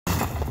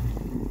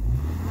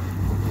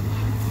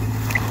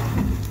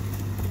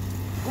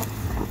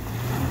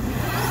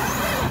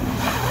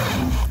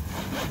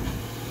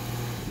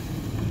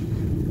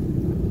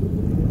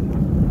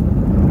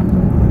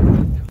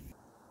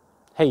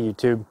Hey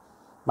YouTube,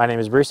 my name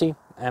is Brucey,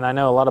 and I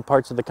know a lot of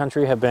parts of the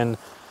country have been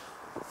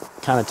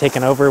kind of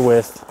taken over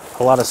with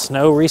a lot of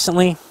snow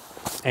recently,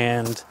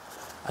 and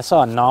I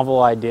saw a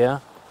novel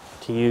idea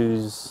to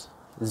use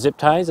zip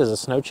ties as a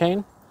snow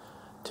chain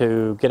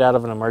to get out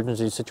of an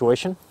emergency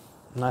situation,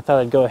 and I thought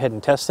I'd go ahead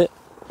and test it.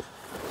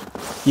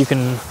 You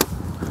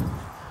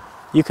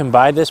can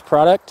buy this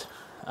product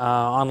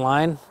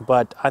online,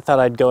 but I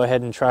thought I'd go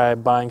ahead and try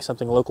buying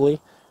something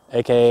locally,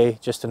 aka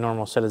just a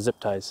normal set of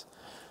zip ties.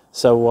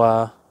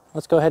 So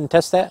let's go ahead and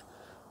test that.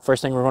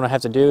 First thing we're going to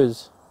have to do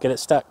is get it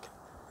stuck.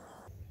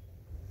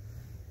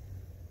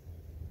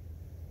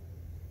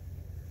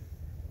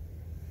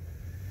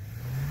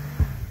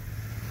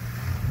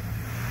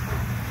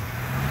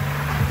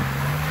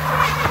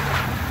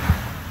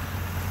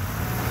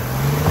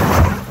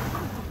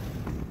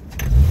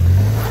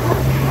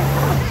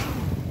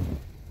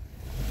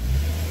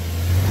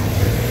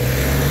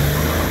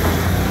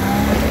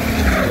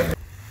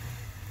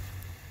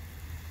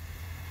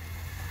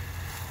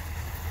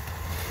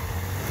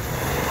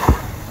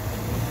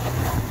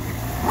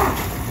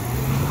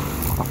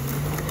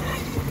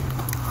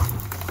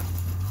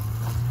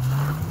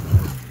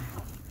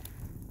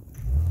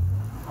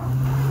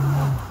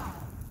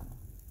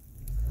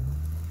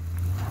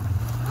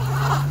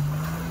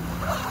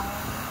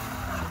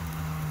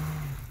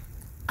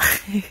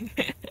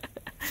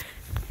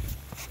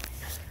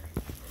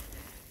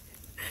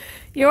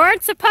 You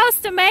weren't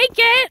supposed to make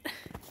it!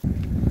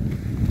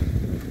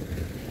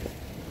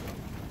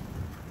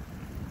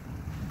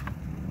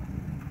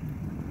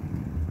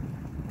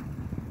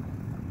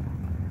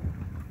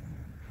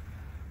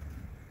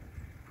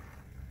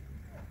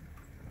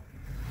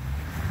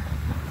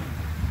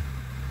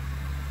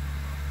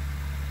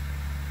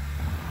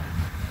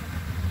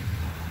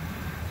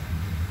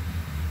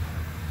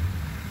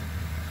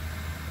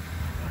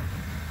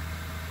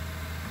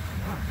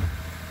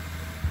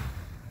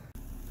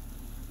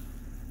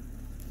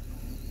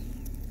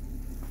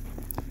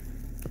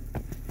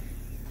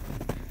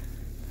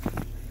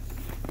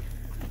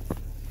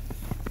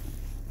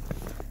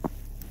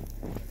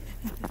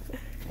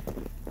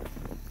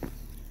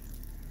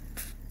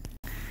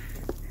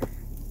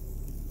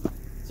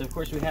 So of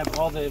course we have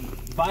all the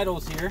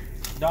vitals here: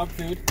 dog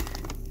food,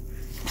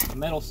 a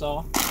metal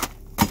saw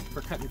for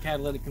cutting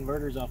catalytic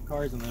converters off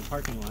cars in the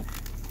parking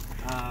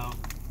lot.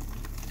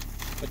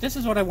 But this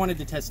is what I wanted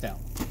to test out.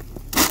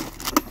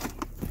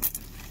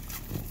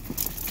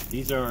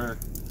 These are,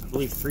 I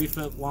believe,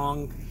 3-foot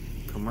long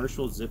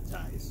commercial zip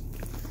ties.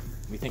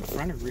 We think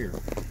front or rear?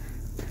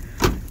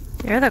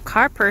 You're the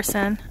car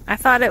person. I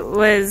thought it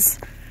was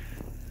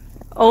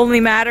only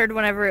mattered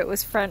whenever it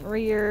was front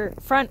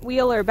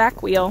wheel or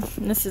back wheel.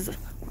 And this is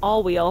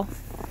all wheel.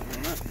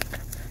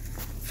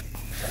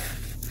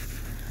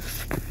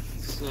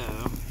 So,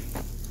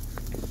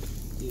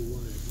 do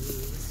one of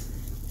these.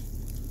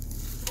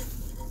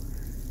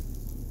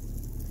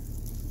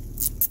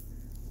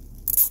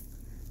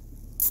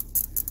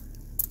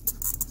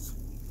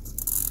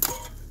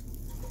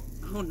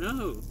 Oh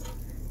no!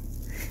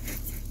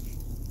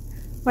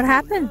 What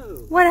happened?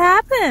 No. What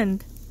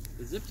happened?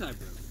 The zip tie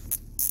broke.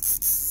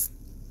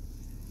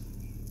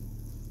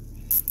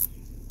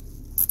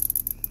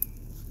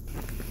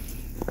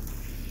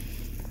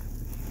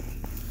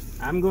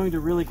 I'm going to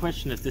really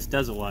question if this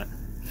does a lot.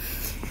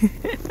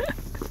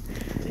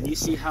 Can you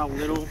see how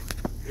little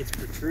it's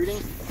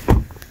protruding?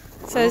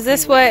 So is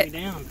this what,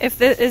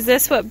 is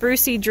this what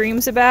Brucey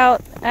dreams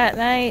about at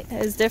night?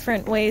 Is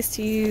different ways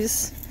to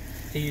use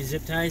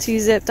zip ties? To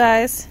use zip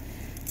ties?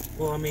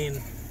 Well, I mean,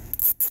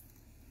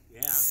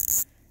 yeah.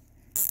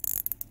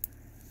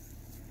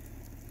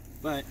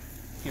 But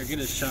here, get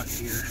a shot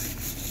here.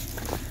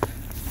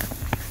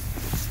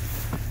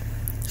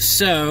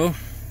 So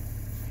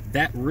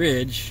that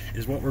ridge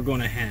is what we're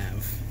going to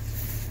have.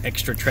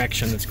 Extra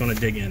traction that's going to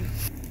dig in.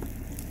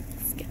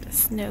 Let's get a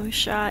snow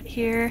shot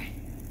here.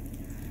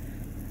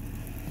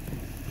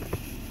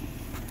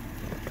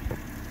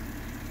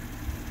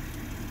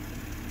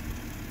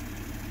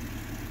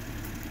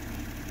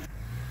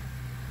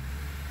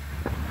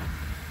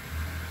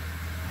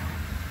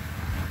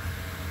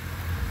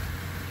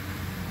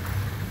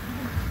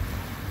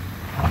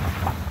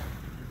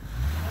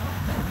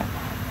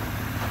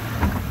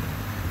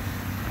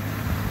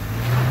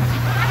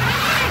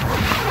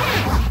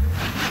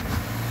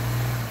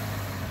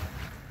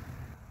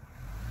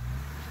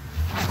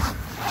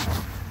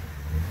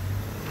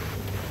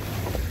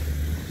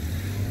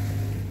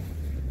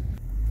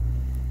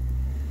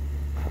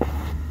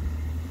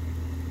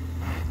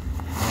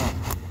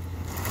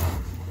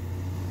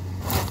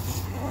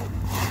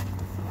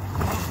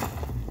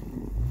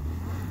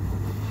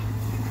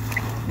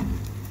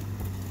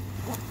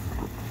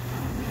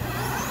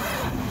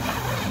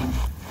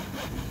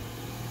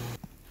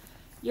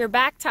 Your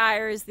back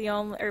tire is the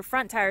only, or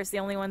front tire is the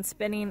only one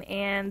spinning,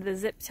 and the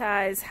zip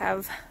ties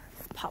have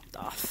popped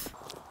off.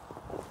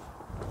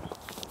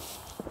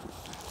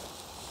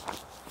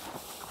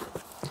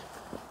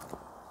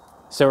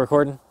 Still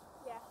recording?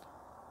 Yeah.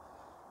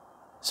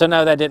 So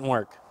no, that didn't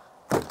work.